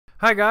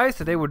Hi guys,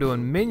 today we're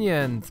doing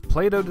Minion's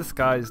Play-Doh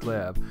Disguise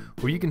Lab,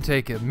 where you can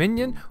take a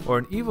minion or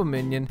an evil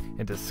minion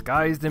and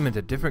disguise them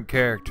into different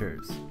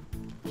characters.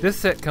 This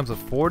set comes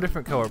with 4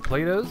 different color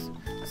Play-Dohs,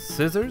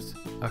 scissors,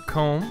 a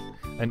comb,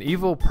 an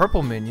evil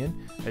purple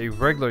minion, a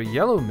regular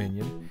yellow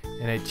minion,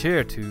 and a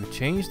chair to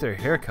change their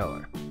hair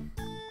color.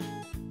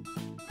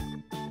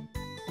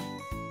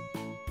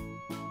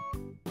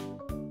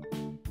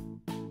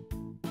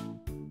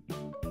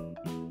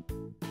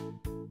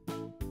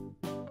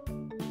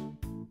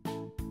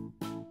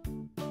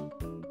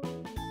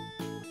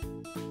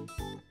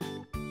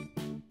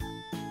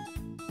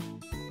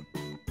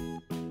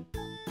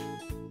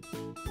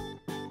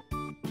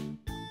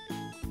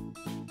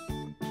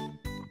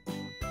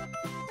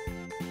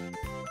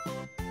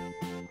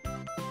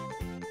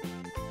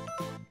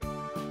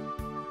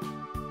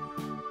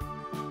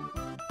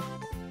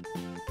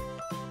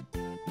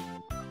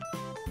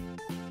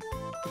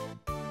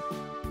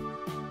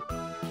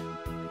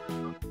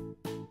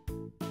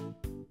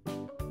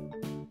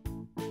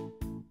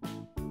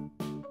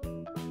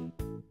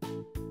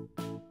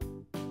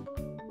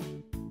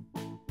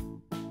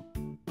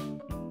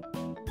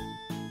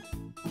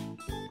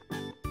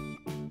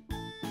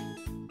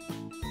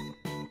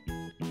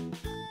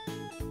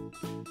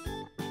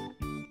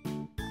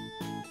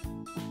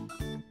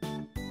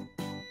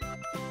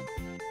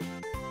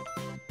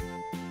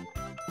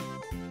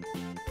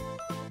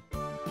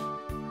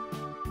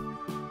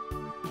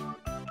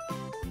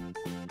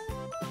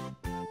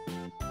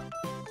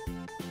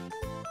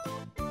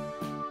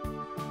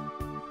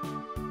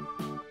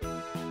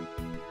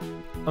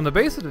 On the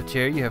base of the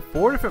chair, you have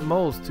 4 different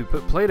molds to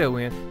put Play-Doh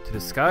in to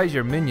disguise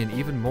your minion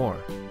even more.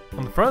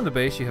 On the front of the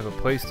base, you have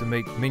a place to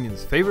make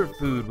Minion's favorite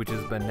food, which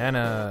is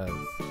bananas.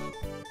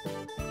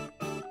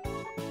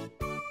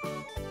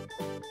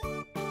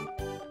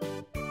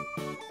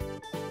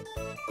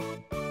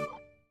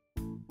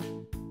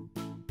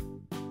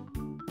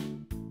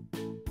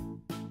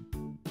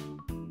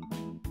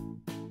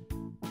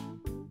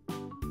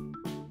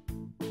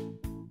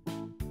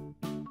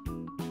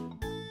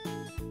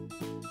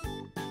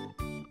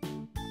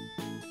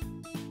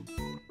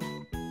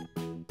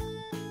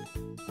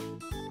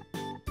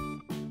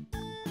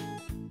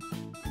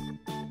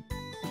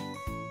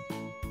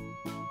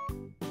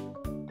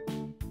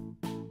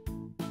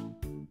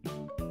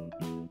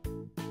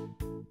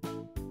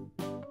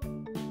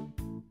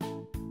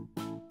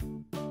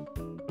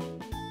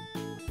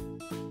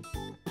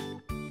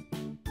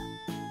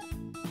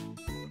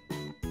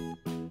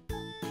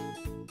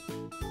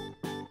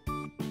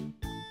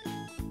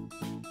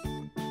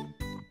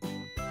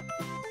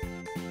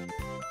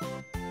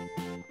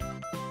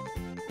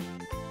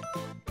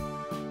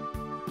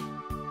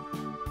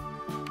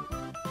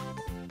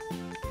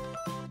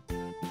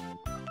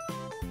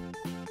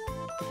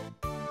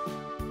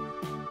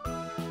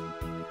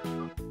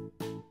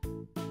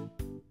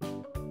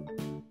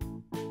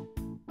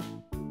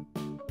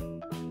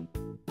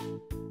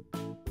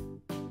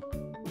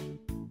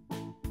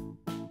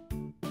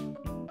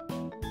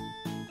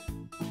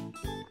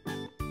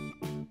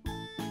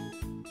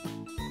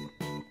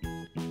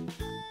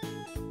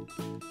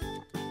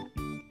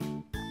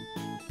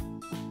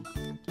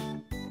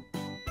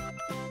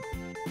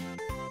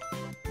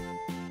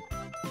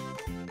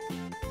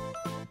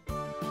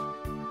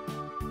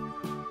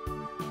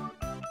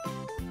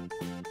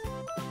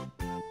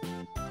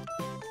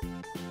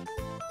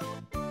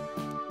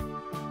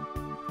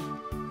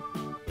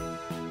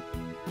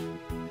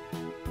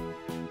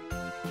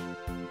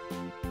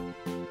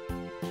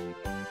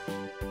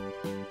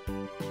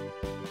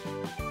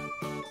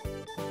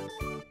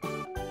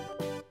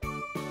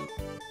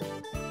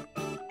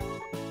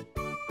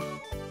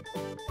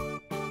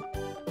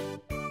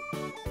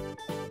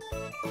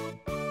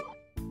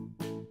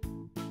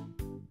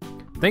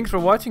 Thanks for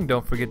watching.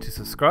 Don't forget to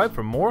subscribe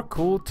for more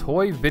cool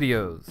toy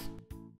videos.